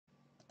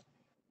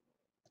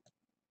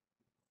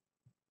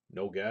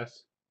No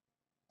guess.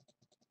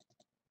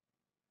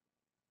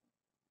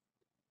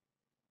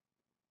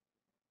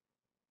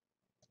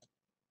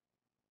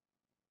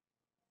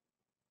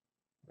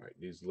 All right,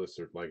 these lists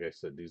are, like I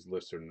said, these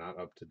lists are not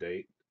up to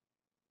date.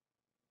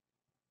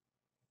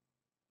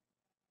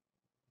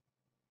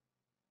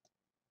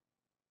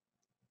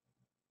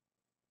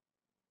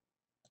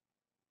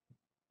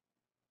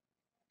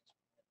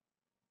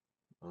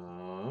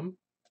 Um,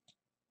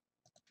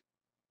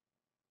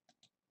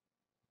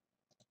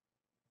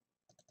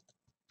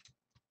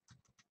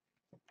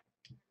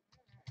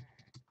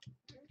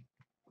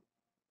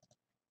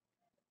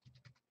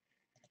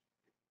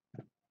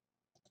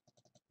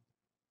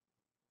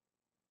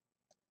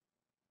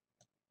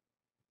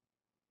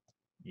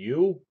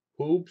 you,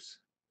 Hoops,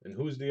 and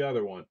who's the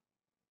other one?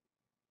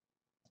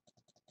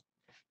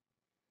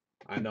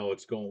 I know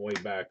it's going way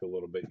back a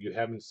little bit. You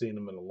haven't seen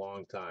them in a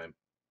long time.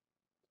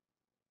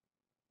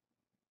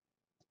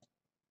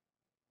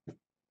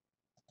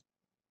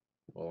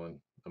 Well,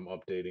 I'm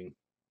updating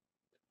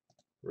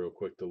real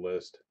quick the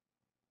list.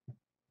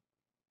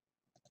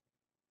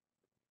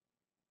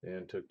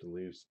 Dan took the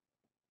Leafs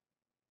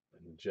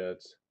and the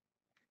Jets.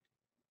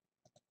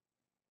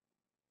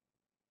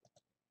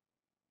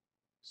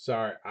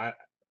 Sorry,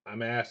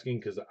 I'm asking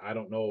because I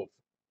don't know if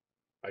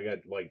I got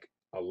like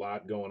a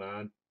lot going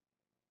on.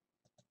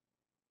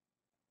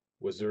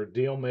 Was there a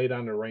deal made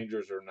on the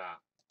Rangers or not?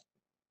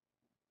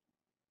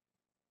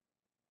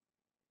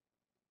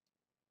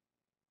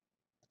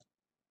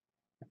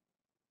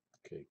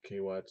 Okay, K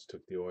Watts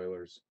took the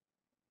Oilers.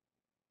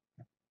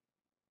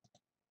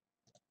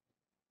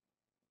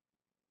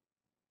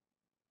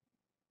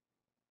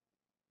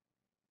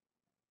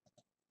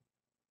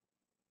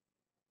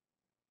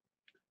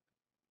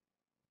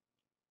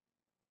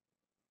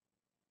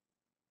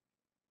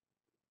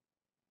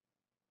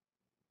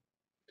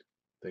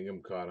 I think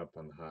I'm caught up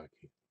on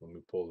hockey. Let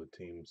me pull the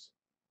teams.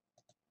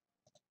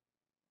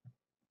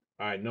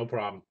 All right, no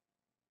problem.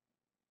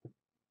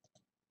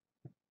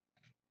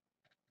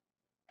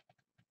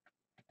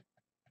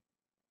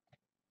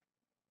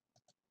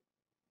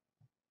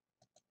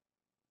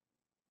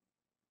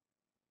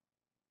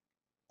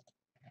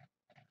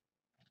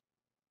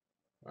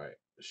 All right,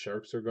 the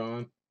Sharks are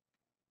gone.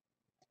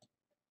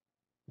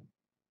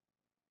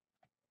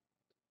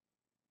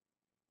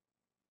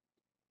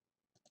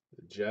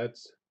 The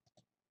Jets,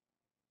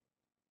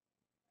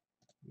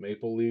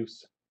 Maple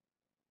Leafs,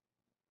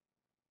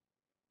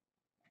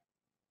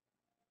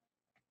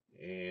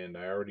 and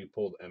I already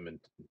pulled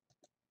Edmonton,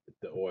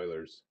 the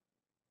Oilers.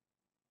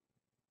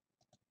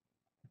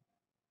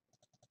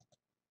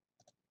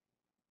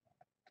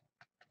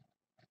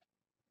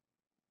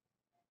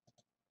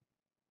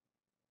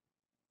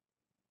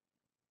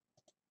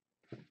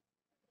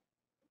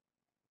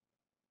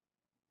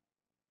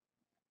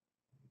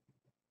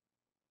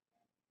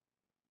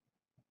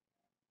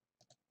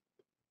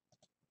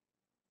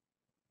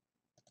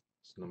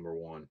 It's number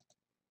one.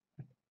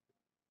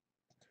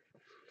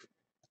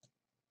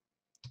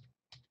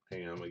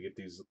 Hang on, I'm gonna get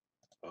these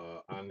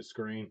on the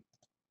screen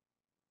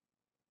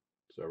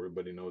so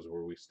everybody knows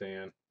where we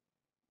stand.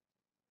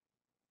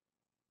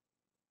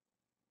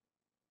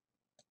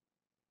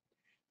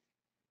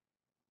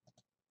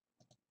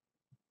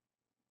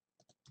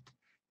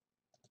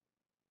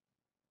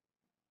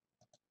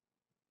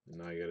 And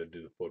now I got to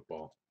do the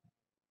football.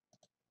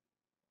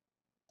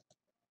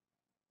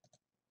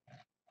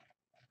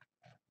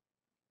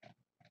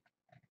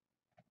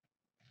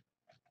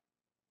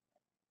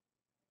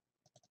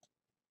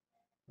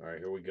 All right,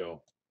 here we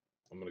go.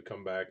 I'm gonna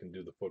come back and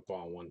do the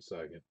football in 1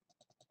 second.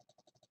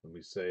 Let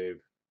me save.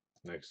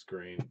 Next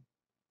screen.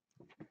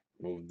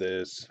 Move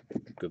this.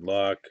 Good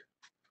luck.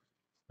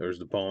 There's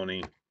the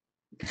pony.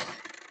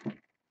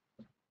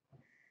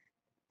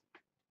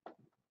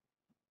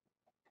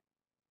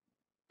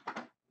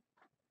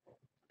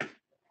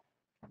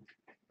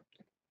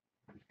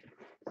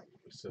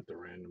 We set the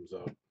randoms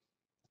up.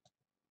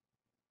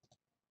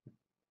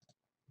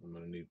 I'm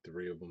gonna need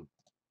 3 of them.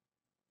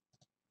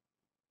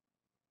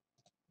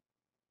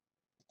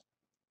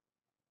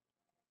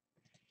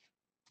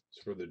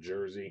 It's for the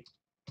jersey.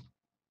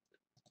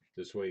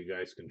 This way you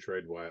guys can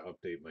trade while I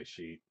update my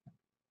sheet.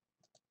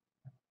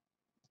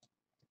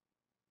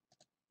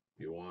 If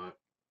you want.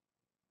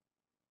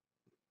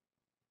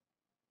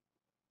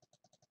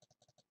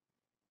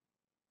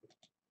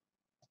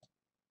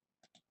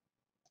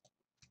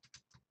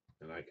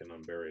 And I can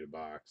unbury the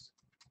box.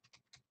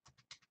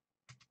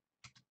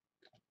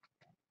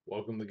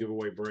 Welcome to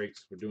Giveaway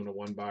Breaks. We're doing a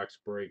 1 box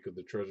break of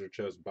the treasure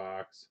chest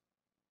box.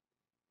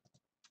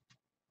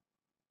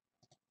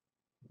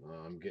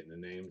 I'm getting the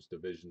names,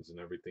 divisions, and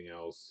everything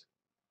else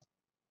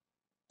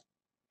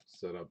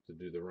set up to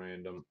do the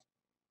random.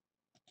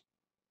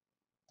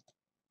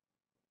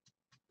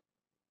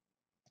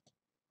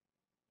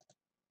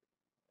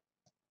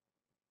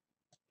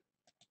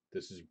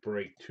 This is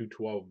break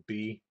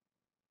 212B.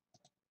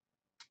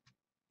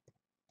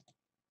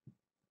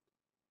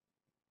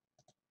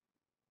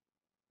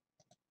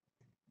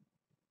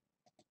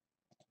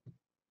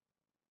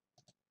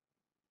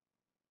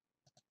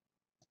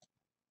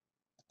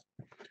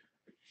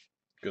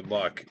 Good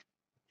luck.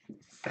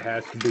 It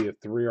has to be a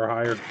 3 or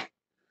higher.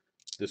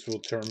 This will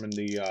determine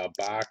the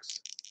box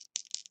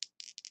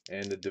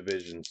and the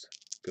divisions.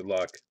 Good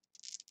luck.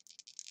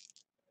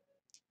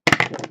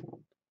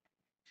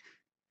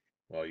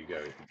 Oh, you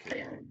got it.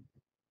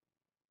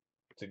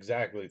 It's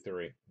exactly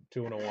 3.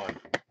 2 and a 1.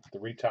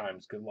 3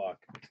 times. Good luck.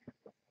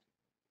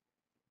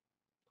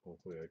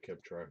 Hopefully I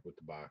kept track with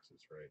the boxes,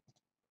 right?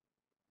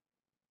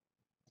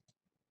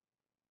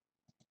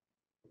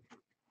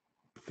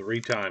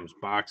 3 times.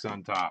 Box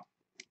on top.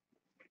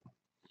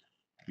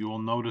 You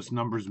will notice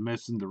numbers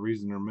missing. The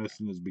reason they're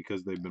missing is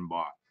because they've been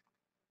bought.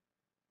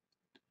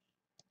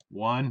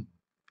 1.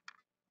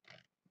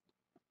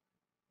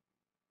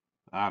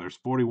 There's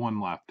 41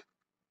 left.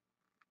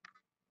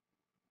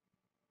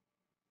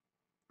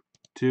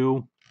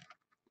 2.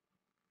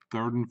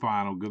 Third and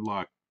final. Good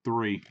luck.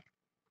 3.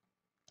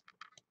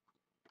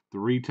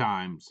 3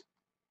 times.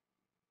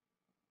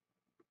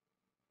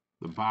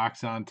 The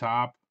box on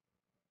top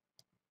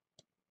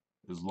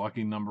is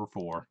lucky number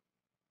 4.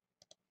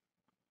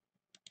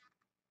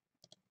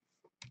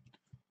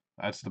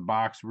 That's the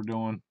box we're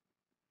doing.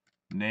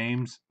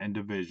 Names and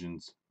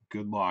divisions.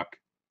 Good luck.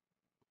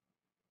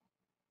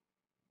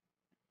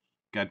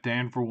 Got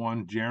Dan for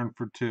 1, Jaron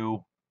for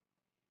 2,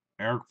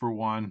 Eric for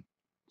 1,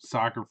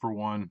 Soccer for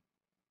 1,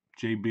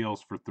 Jay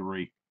Beals for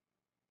 3.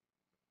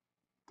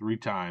 3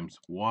 times.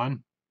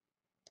 1,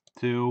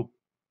 2,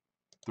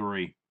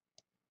 3.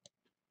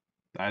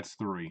 That's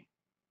 3.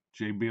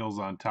 Jay Beals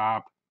on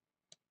top.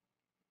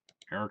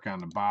 Eric on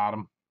the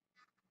bottom.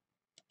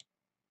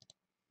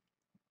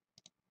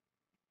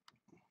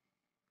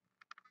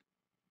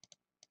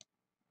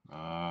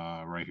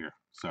 Right here.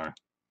 Sorry.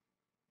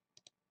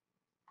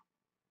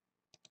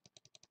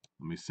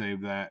 Let me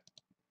save that.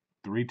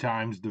 3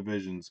 times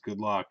divisions. Good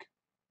luck.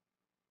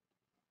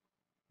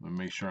 Let me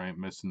make sure I ain't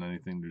missing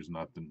anything. There's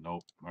nothing.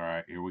 Nope. All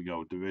right, here we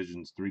go.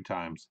 Divisions 3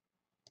 times.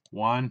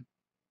 1,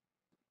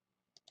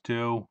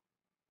 2,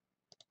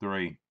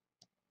 3.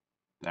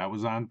 That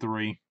was on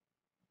 3.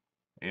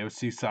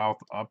 AFC South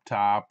up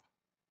top.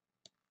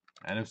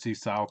 NFC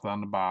South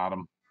on the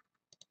bottom.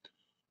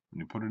 When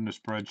you put it in the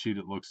spreadsheet,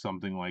 it looks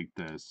something like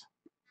this.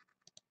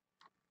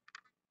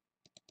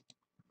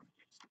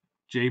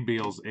 Jay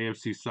Beals,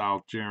 AFC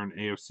South, Jaron,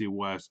 AFC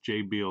West,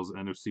 Jay Beals,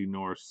 NFC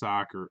North,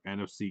 Soccer,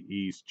 NFC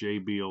East, Jay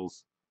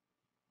Beals,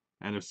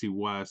 NFC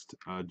West,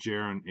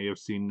 Jaron,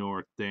 AFC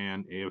North,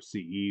 Dan, AFC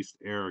East,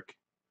 Eric,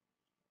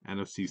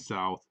 NFC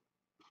South.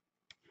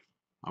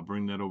 I'll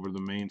bring that over to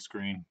the main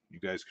screen. You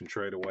guys can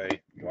trade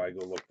away while I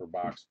go look for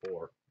box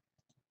 4.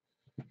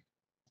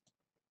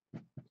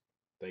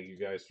 Thank you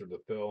guys for the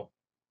fill.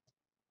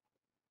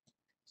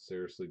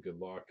 Seriously, good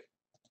luck.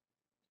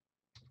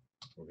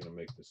 We're going to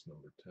make this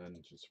number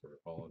 10 just for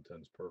all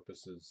intents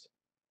purposes.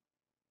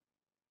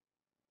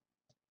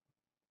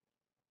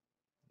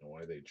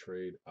 Why they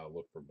trade, I'll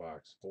look for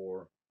box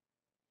 4.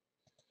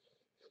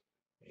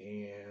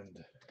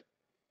 And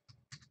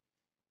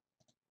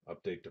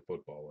update the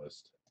football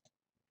list.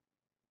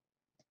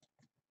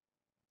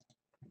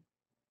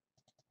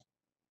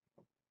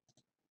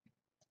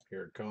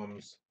 Here it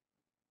comes.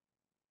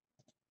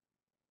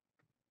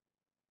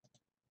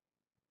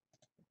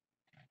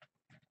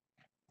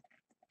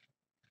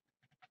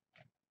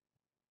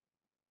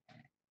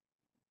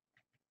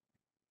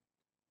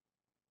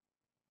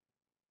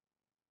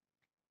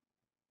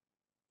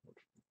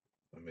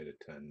 I made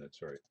it 10,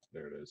 that's right.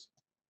 There it is.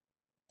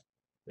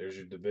 There's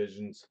your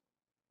divisions.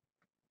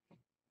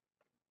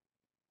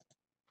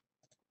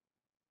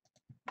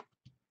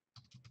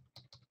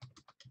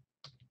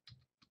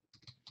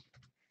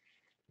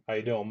 How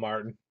you doing,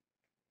 Martin?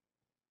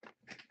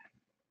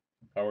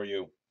 How are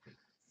you?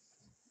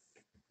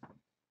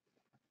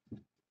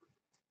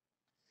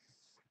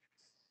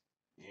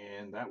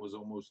 And that was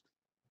almost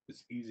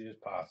as easy as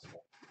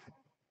possible.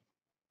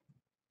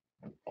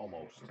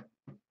 Almost.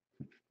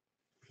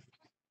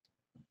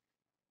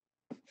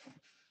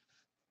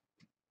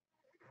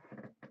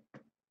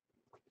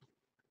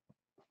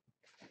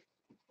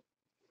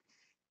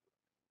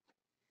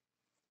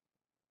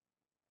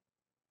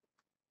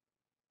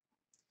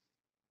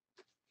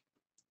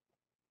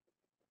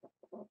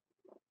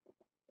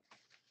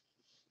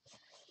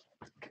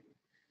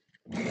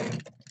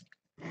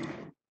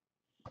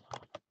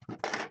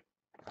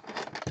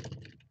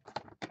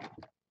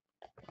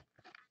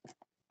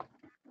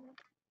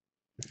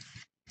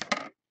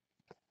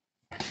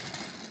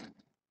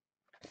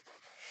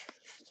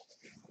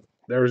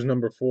 There's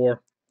number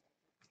 4.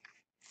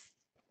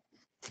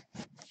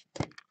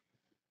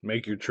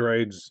 Make your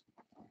trades.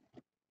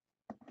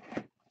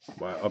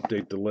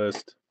 Update the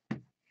list.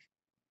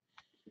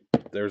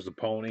 There's the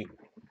pony.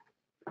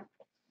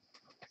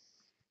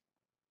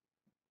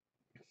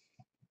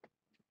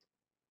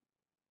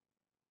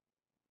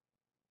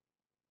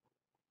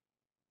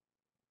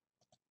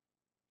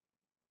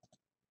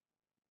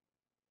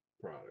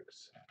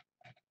 Products.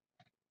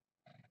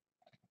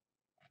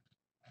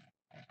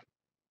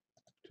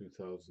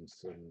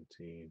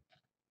 2017.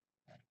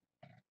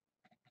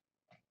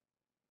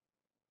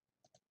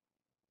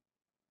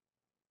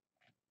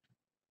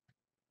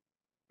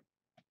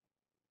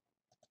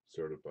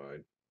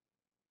 certified.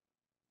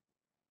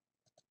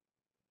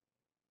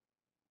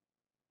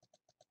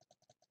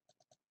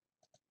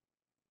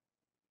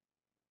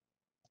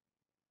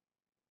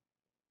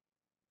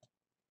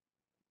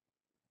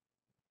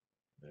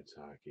 That's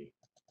hockey.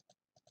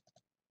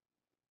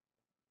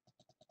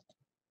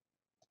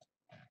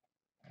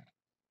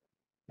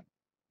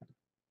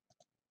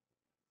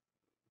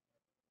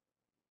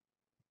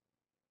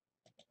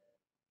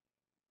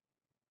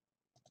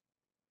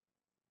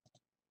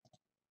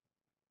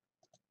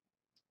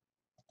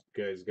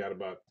 Guys, got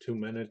about 2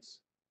 minutes.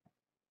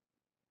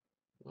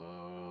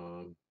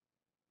 And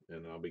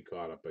I'll be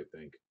caught up, I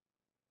think.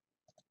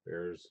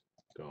 Bears,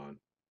 gone.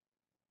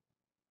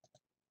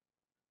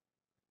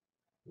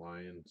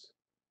 Lions,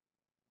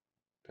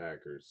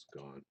 Packers,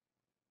 gone.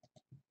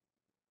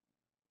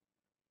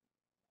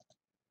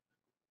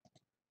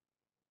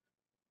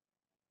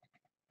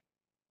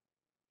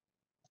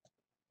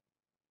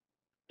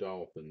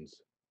 Dolphins,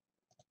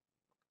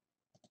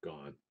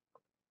 gone.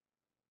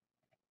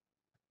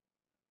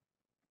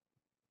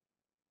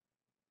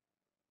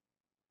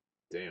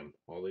 Damn,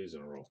 all these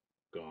in a row,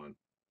 gone.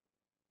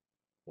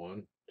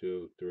 1,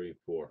 2, 3,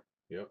 4.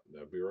 Yep,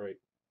 that'd be right.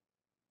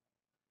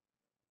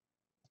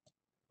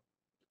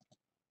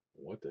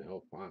 What the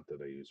hell font did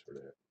I use for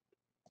that?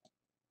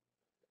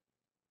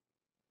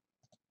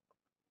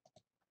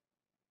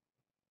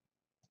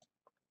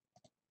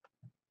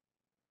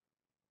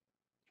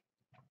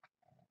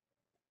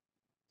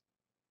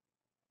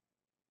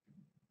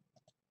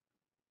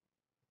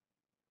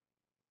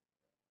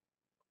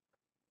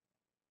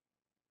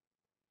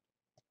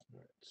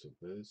 Alright, so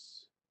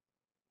this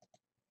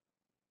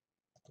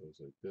goes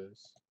like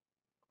this.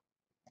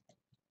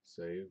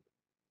 Save.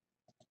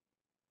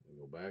 And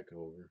go back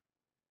over.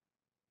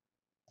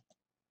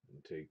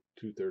 And take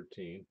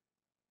 213,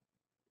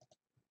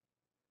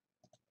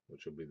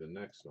 which will be the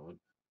next one.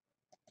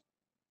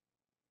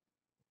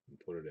 And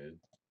put it in.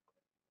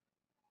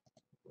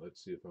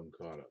 Let's see if I'm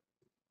caught up.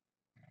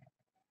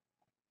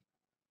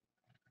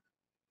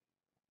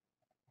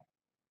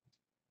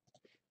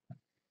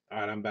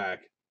 Alright, I'm back.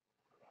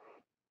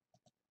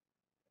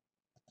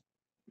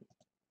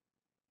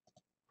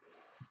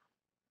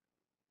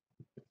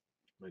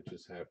 Might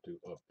just have to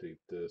update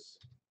this.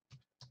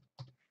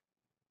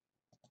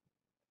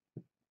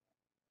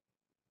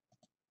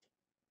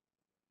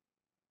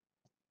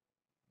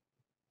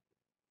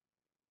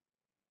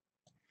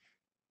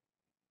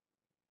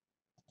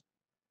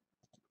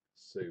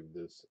 Save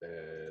this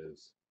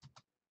as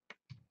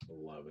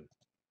 11.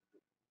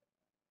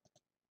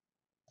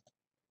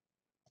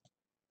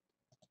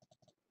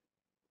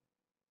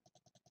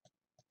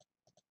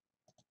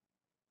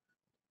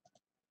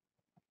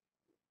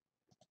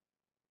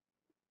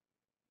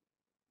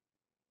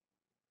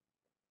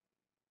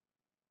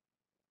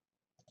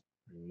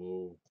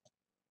 Remove,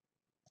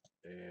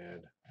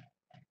 add.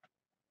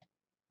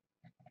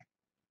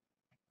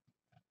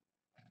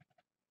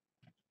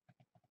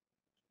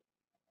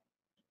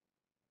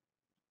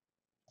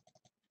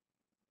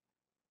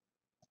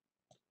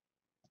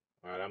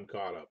 All right, I'm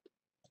caught up.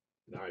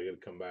 Now you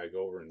got to come back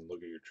over and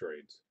look at your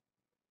trades.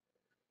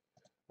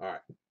 All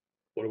right,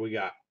 what do we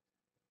got?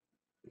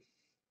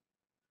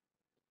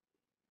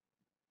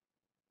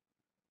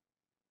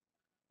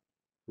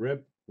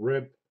 Rip,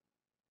 rip.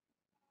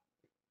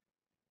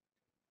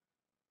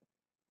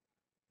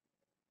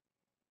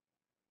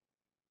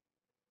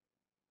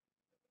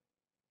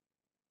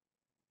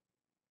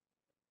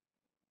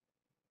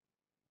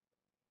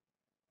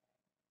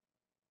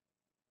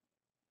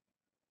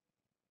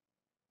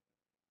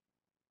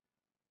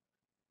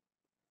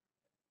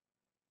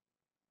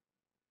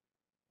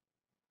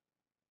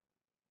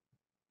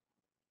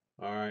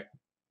 All right.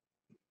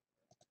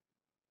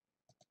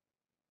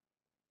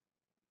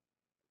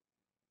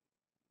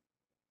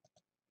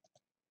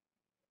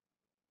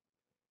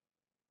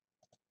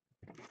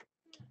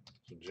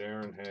 So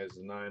Jaron has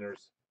the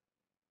Niners.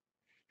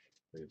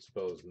 I can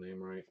spell his name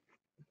right.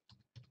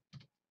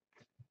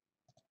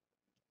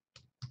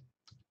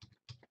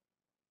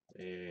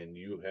 And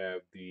you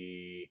have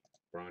the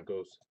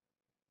Broncos.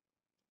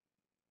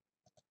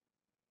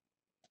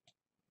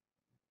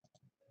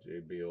 J.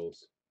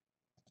 Beals.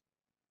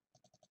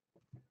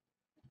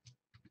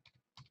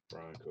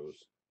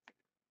 Broncos.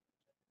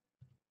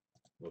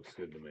 Looks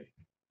good to me.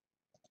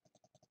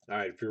 All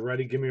right, if you're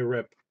ready, give me a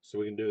rip so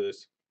we can do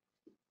this.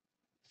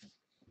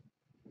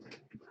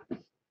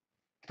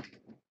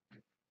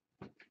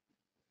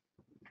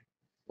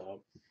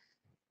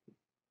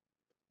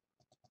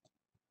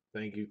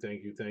 Thank you,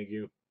 thank you, thank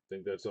you.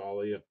 Think that's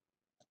all of you.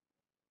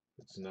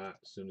 It's not.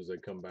 As soon as I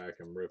come back,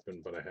 I'm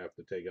ripping, but I have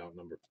to take out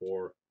number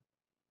 4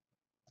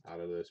 out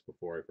of this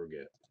before I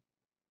forget.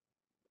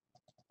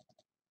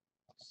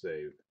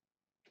 Save.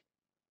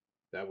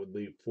 That would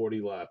leave 40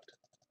 left.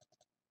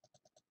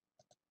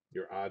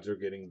 Your odds are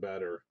getting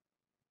better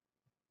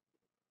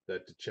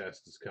that the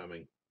chest is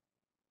coming.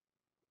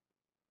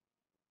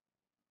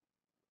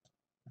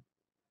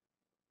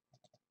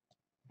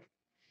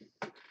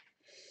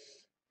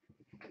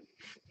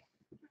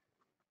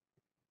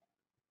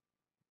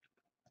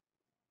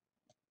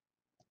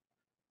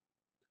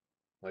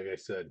 Like I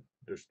said,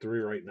 there's 3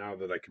 right now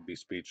that I could be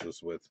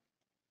speechless with.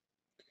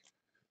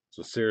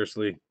 So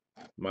seriously,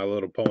 My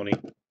Little Pony,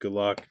 good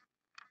luck.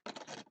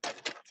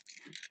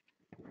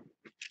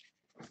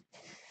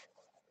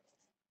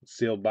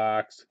 Sealed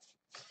box.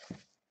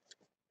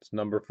 It's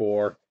number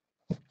 4.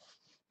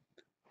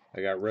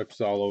 I got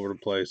rips all over the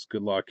place.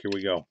 Good luck. Here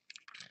we go.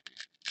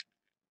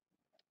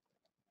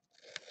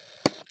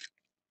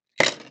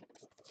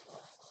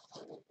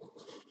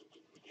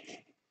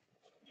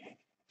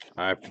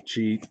 I have to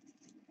cheat.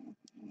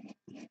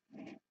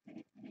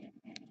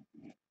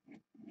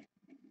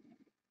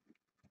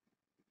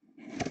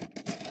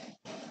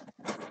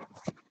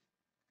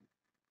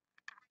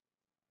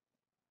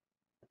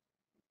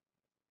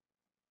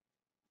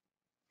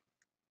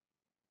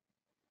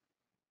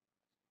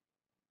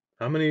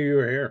 How many of you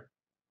are here?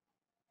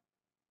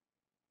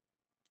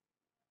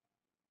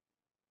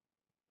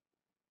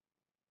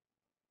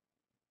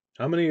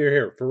 How many are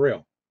here? For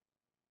real?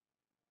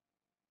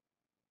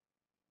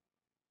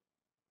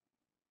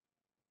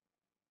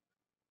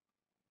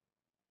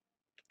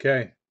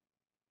 Okay.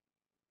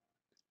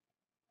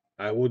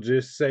 I will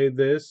just say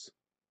this.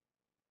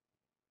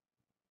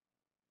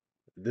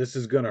 This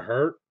is going to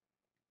hurt.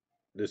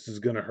 This is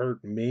going to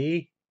hurt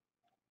me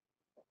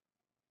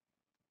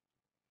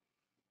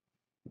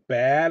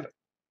bad.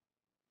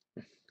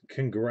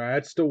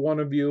 Congrats to one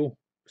of you.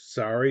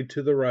 Sorry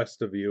to the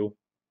rest of you.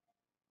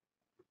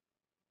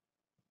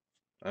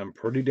 I'm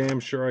pretty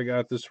damn sure I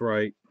got this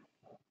right.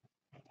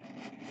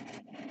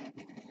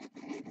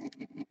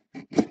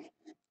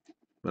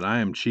 But I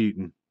am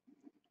cheating.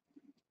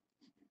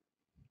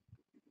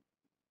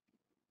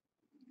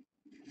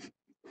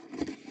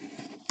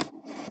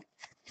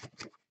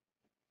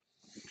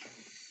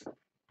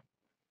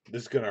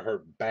 This is going to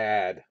hurt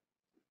bad.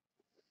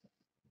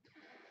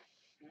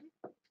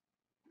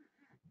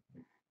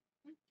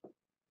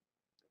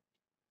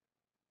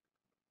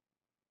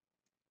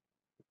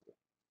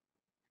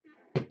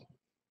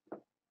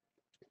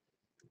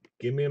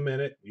 Give me a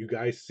minute. You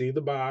guys see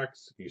the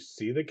box. You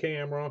see the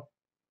camera.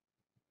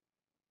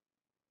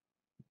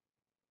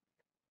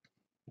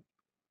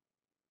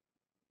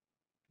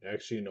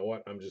 Actually, you know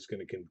what? I'm just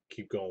going to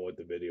keep going with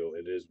the video.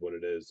 It is what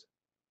it is.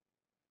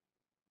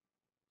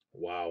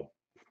 Wow.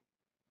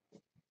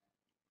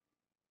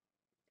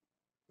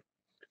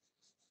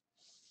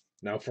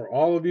 Now, for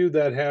all of you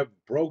that have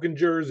broken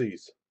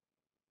jerseys,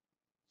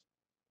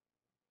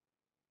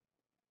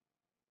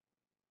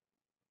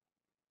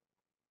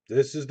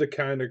 this is the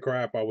kind of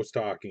crap I was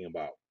talking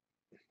about.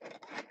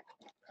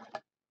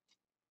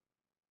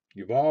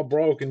 You've all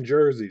broken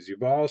jerseys.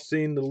 You've all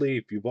seen the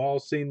Leaf. You've all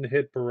seen the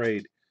Hit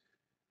Parade.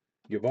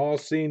 You've all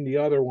seen the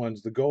other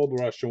ones, the Gold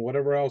Rush and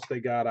whatever else they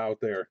got out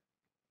there.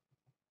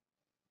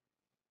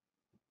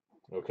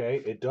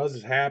 Okay, it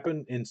does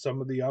happen in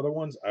some of the other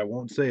ones. I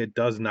won't say it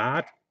does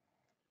not.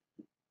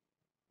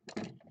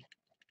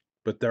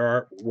 But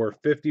were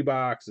 50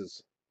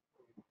 boxes.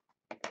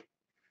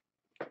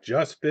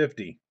 Just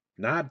 50.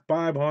 Not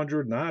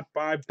 500, not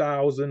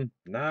 5,000,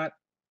 not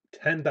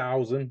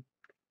 10,000.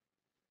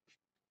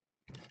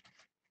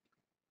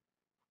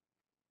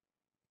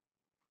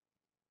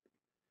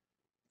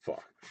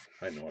 Fuck.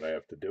 I know what I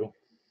have to do.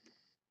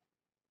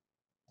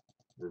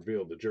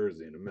 Reveal the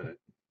jersey in a minute.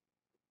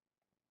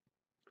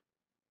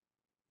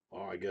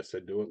 Oh, I guess I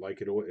do it like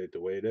the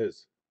way it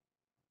is.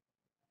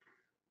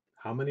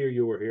 How many of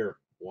you were here?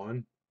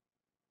 1,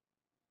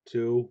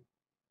 2,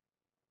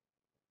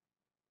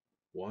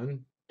 1,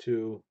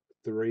 2,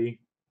 3,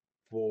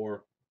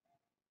 4,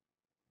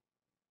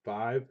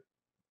 5.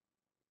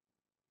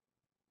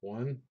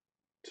 1,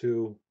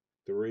 2,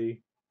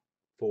 3,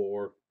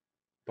 4,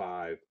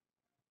 5.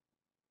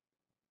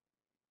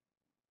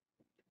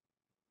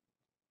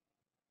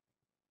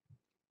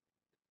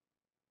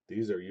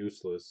 These are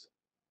useless.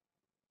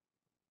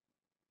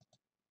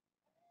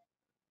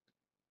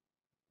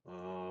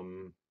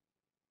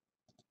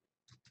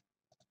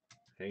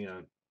 Hang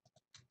on.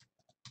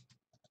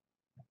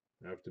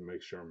 I have to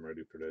make sure I'm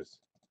ready for this.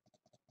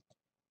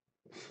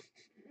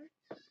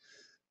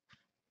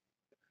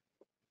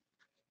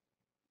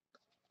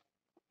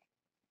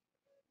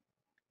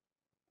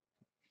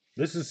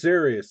 This is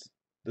serious.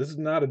 This is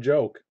not a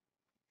joke.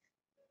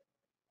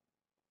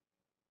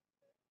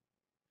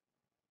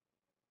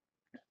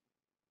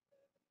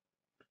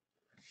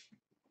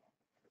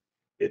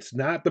 It's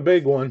not the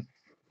big one.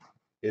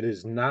 It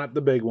is not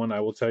the big one, I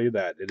will tell you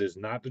that. It is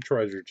not the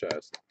treasure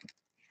chest.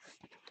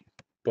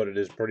 But it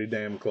is pretty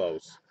damn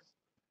close.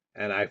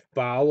 And I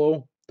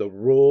follow the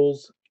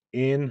rules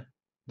in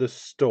the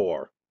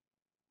store.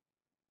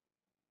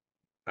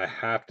 I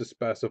have to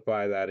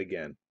specify that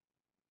again.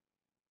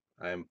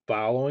 I am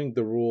following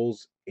the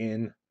rules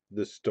in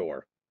the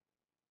store.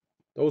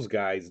 Those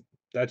guys,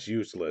 that's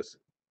useless.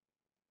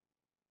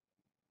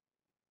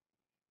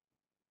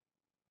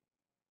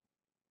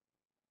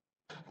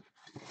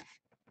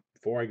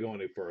 Before I go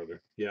any further,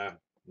 yeah,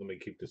 let me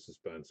keep the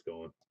suspense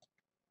going.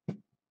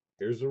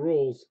 Here's the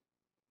rules.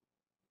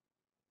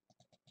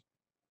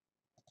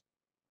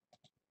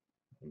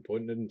 I'm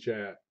putting it in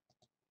chat.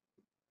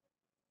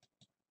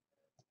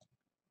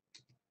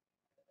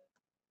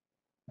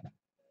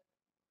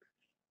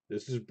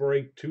 This is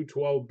break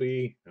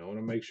 212B. I want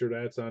to make sure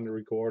that's on the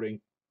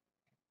recording.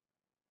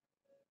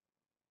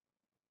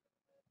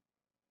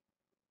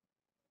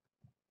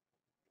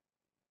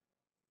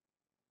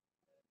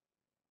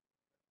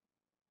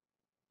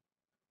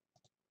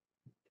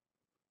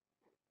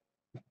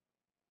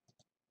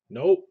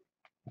 Nope.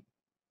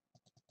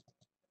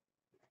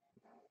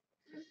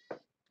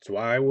 That's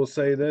why I will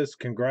say this.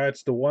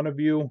 Congrats to one of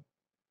you.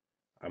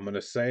 I'm going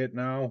to say it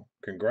now.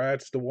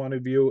 Congrats to one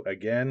of you.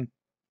 Again,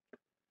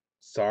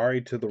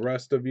 sorry to the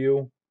rest of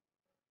you.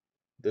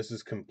 This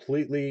is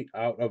completely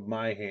out of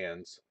my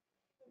hands.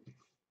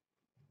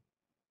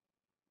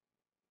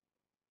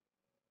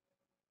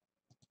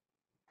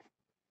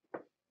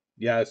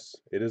 Yes,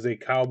 it is a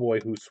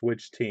cowboy who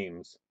switched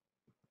teams.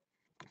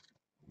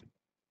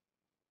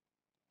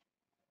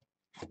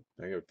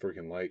 I got a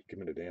freaking light. Give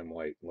me the damn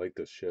light. Light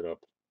this shit up.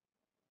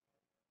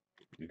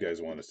 You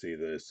guys want to see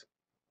this.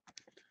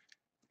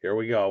 Here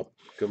we go.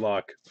 Good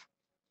luck.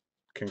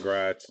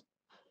 Congrats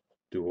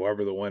to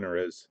whoever the winner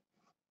is.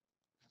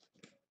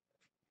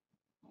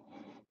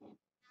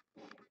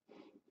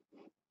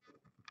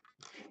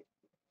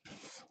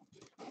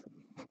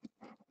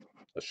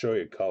 I'll show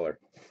you color.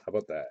 How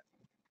about that?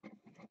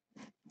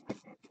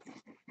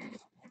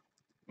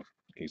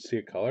 Can you see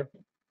a color?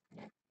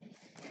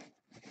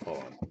 Hold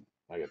on.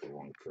 I got the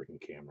wrong freaking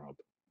camera up.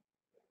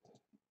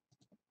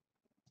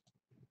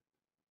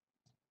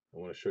 I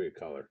want to show you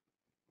color.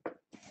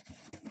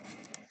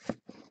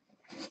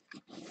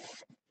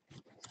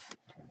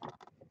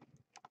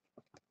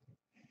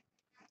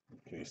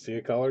 Can you see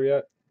a color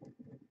yet?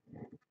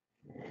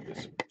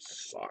 This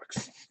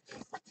sucks.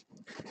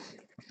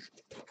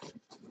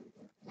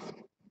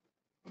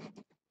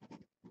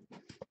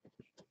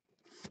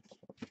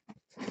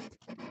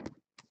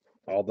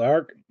 All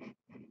dark?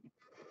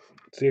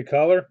 See a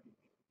color?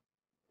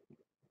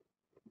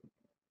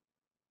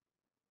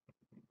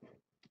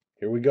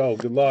 Here we go.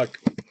 Good luck.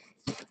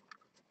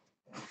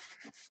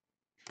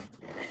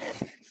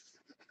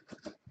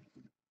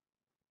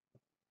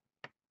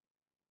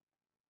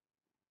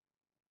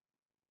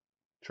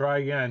 Try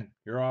again.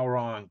 You're all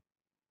wrong.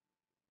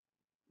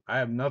 I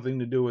have nothing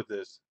to do with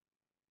this.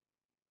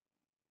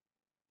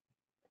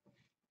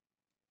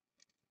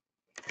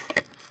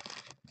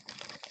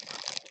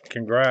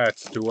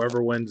 Congrats to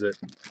whoever wins it.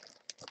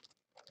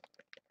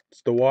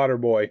 It's the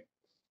Waterboy.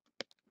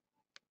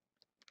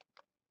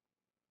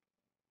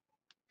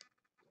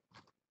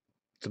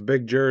 It's a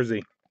big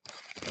jersey.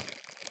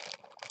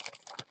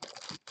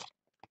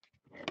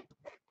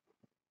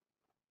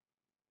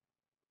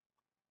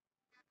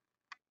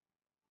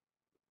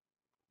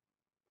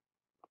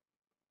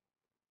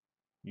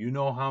 You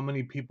know how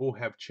many people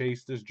have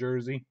chased this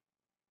jersey?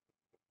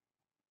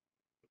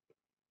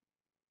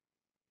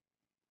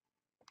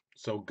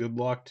 So good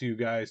luck to you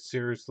guys.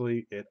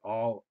 Seriously, it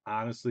all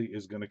honestly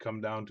is going to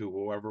come down to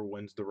whoever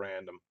wins the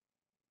random.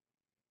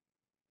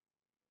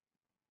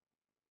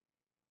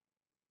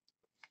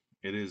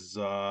 It is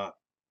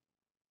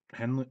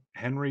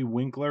Henry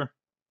Winkler,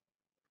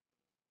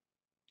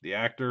 the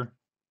actor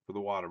for the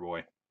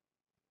Waterboy.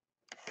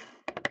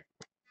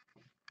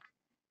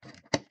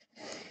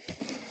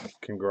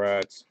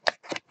 Congrats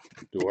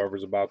to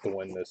whoever's about to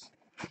win this.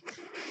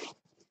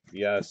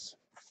 Yes.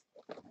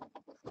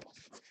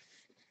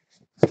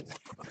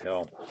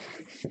 Hell.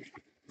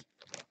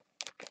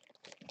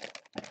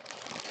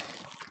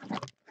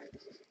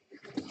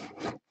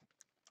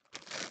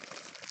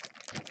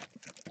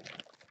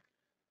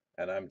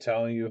 And I'm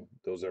telling you,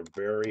 those are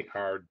very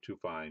hard to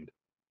find.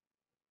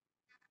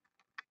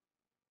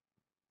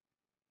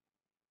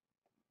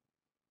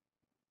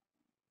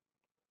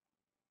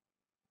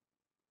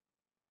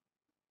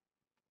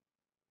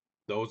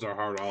 Those are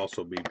hard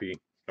also, BP.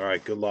 All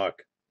right, good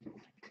luck.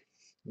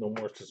 No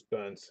more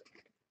suspense.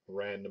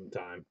 Random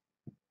time.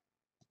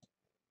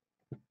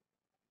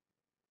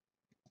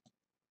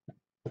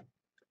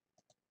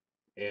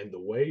 And the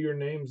way your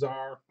names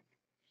are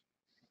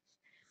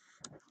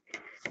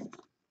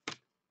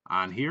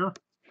on here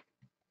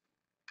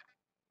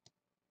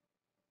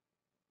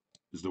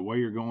is the way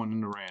you're going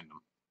into random.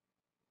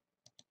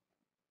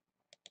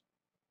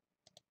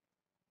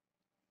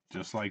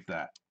 Just like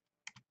that.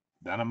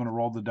 Then I'm going to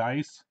roll the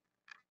dice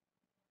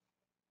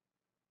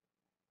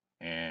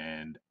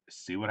and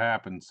see what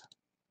happens.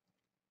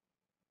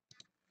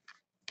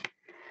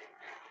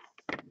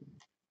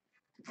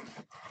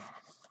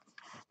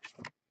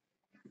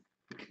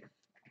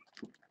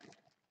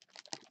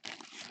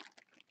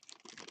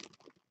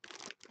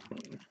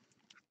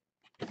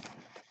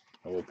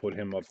 I will put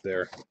him up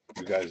there.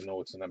 You guys know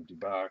it's an empty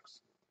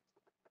box.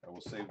 I will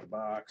save the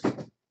box.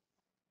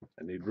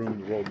 I need room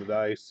to roll the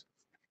dice.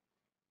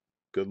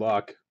 Good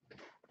luck.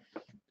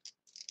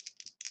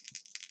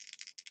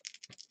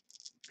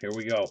 Here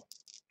we go.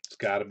 It's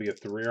got to be a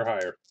 3 or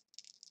higher.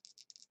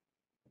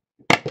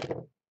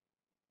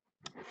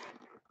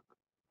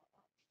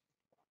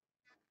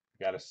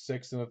 Got a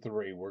 6 and a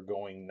 3. We're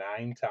going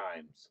 9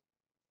 times.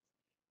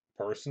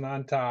 Person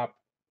on top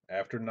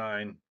after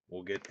 9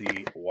 will get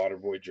the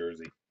Waterboy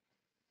jersey.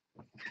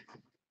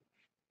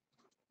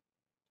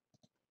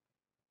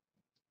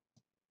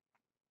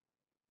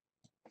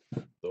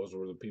 Those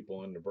were the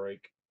people in the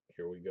break.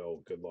 Here we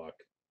go. Good luck.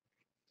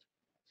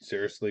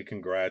 Seriously,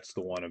 congrats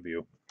to one of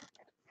you.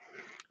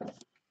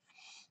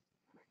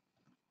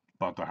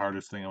 About the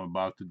hardest thing I'm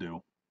about to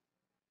do.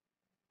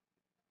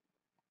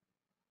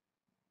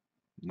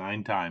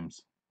 9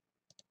 times.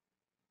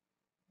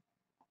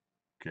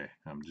 Okay,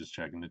 I'm just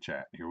checking the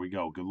chat. Here we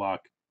go. Good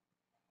luck.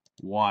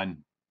 1,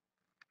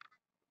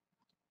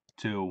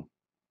 2,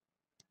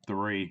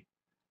 3,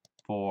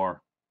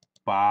 4,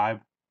 5,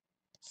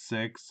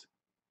 6,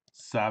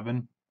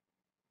 7,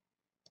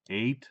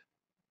 8.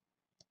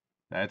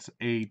 That's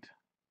 8.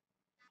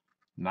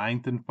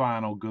 9th and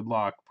final. Good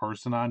luck.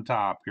 Person on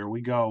top. Here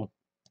we go.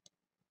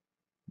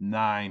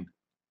 9.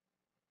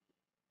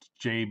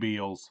 J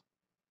Beals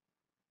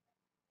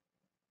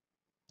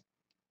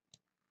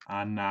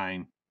on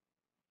 9.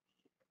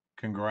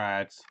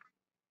 Congrats.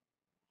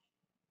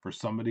 For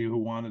somebody who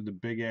wanted the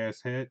big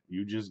ass hit,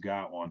 you just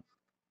got one.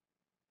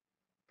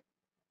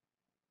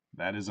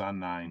 That is on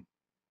 9.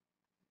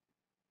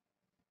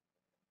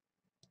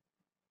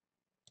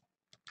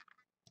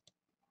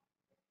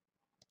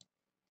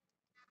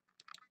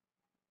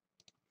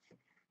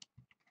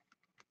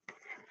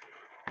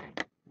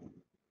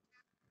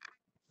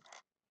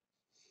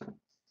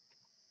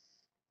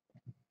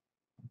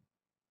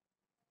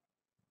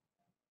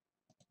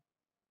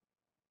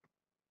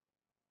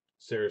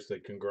 Seriously,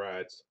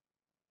 congrats.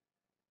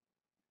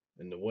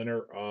 And the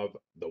winner of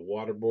the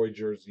Waterboy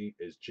jersey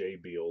is Jay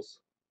Beals.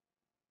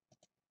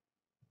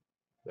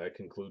 That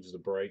concludes the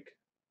break.